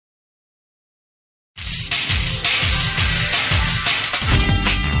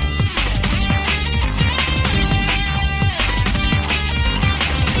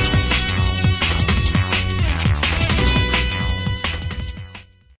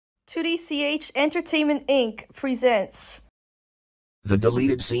2DCH Entertainment Inc. presents The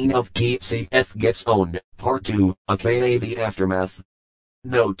deleted scene of TCF Gets Owned, Part 2, aka The Aftermath.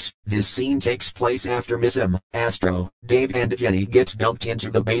 Note, this scene takes place after Miss M, Astro, Dave and Jenny get dumped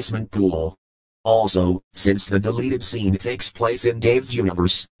into the basement pool. Also, since the deleted scene takes place in Dave's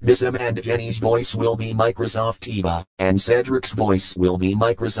universe, Miss M and Jenny's voice will be Microsoft Eva, and Cedric's voice will be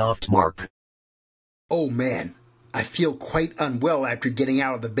Microsoft Mark. Oh man, I feel quite unwell after getting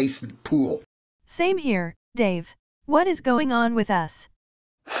out of the basement pool. Same here, Dave. What is going on with us?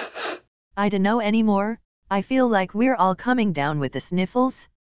 I don't know anymore. I feel like we're all coming down with the sniffles.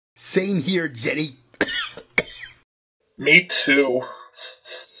 Same here, Jenny. Me too.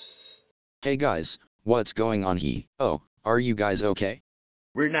 Hey guys, what's going on here? Oh, are you guys okay?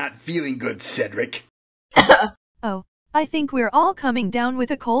 We're not feeling good, Cedric. Oh, I think we're all coming down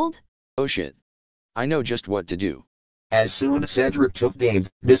with a cold. Oh shit. I know just what to do. As soon as Cedric took Dave,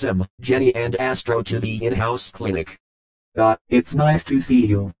 Miss M, Jenny and Astro to the in-house clinic. It's nice to see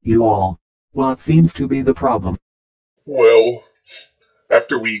you all. What seems to be the problem? Well,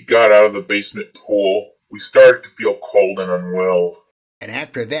 after we got out of the basement pool, we started to feel cold and unwell. And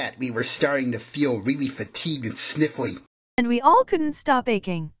after that, we were starting to feel really fatigued and sniffly. And we all couldn't stop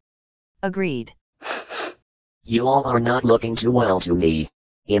aching. Agreed. You all are not looking too well to me.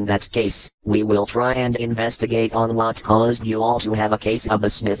 In that case, we will try and investigate on what caused you all to have a case of the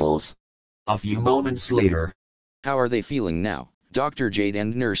sniffles. A few moments later. How are they feeling now, Dr. Jade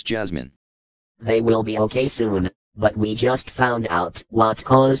and Nurse Jasmine? They will be okay soon, but we just found out what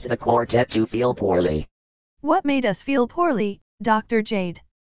caused the quartet to feel poorly. What made us feel poorly, Dr. Jade?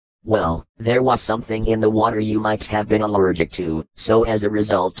 Well, there was something in the water you might have been allergic to, so as a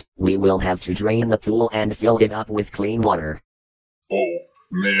result, we will have to drain the pool and fill it up with clean water. Oh,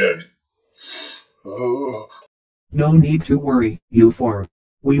 man. No need to worry, you four.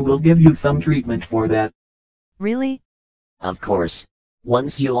 We will give you some treatment for that. Really? Of course.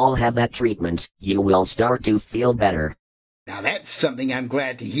 Once you all have that treatment, you will start to feel better. Now that's something I'm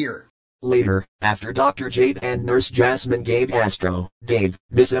glad to hear. Later, after Dr. Jade and Nurse Jasmine gave Astro, Dave,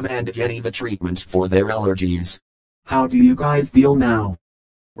 Miss M and Jenny the treatment for their allergies. How do you guys feel now?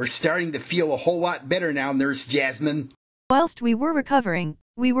 We're starting to feel a whole lot better now, Nurse Jasmine. Whilst we were recovering,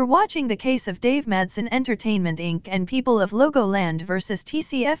 we were watching the case of DaveMadson Entertainment Inc. and People of Logoland vs.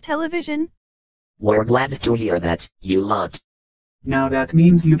 TCF Television. We're glad to hear that, you lot. Now that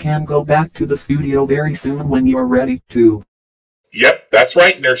means you can go back to the studio very soon when you're ready to. Yep, that's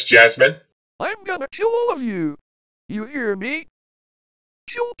right, Nurse Jasmine. I'm gonna kill all of you. You hear me?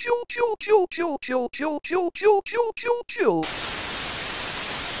 Kill, kill, kill, kill, kill, kill, kill, kill, kill, kill, kill, kill.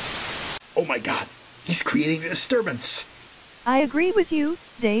 Oh my god, he's creating a disturbance. I agree with you,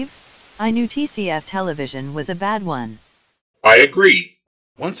 Dave. I knew TCF Television was a bad one. I agree.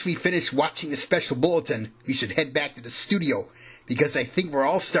 Once we finish watching the special bulletin, we should head back to the studio, because I think we're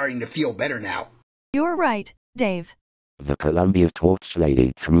all starting to feel better now. You're right, Dave. The Columbia Torch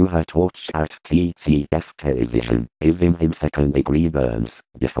Lady threw her torch at TCF Television, giving him second-degree burns,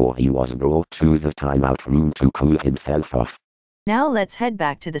 before he was brought to the timeout room to cool himself off. Now let's head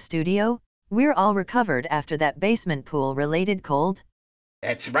back to the studio. We're all recovered after that basement pool-related cold.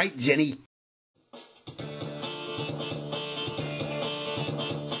 That's right, Jenny.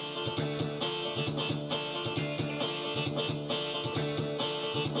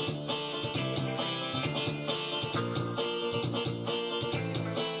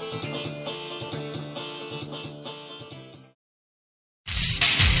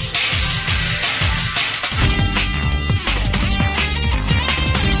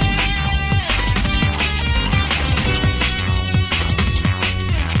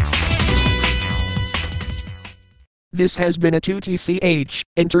 This has been a 2TCH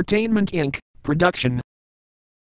Entertainment Inc. production.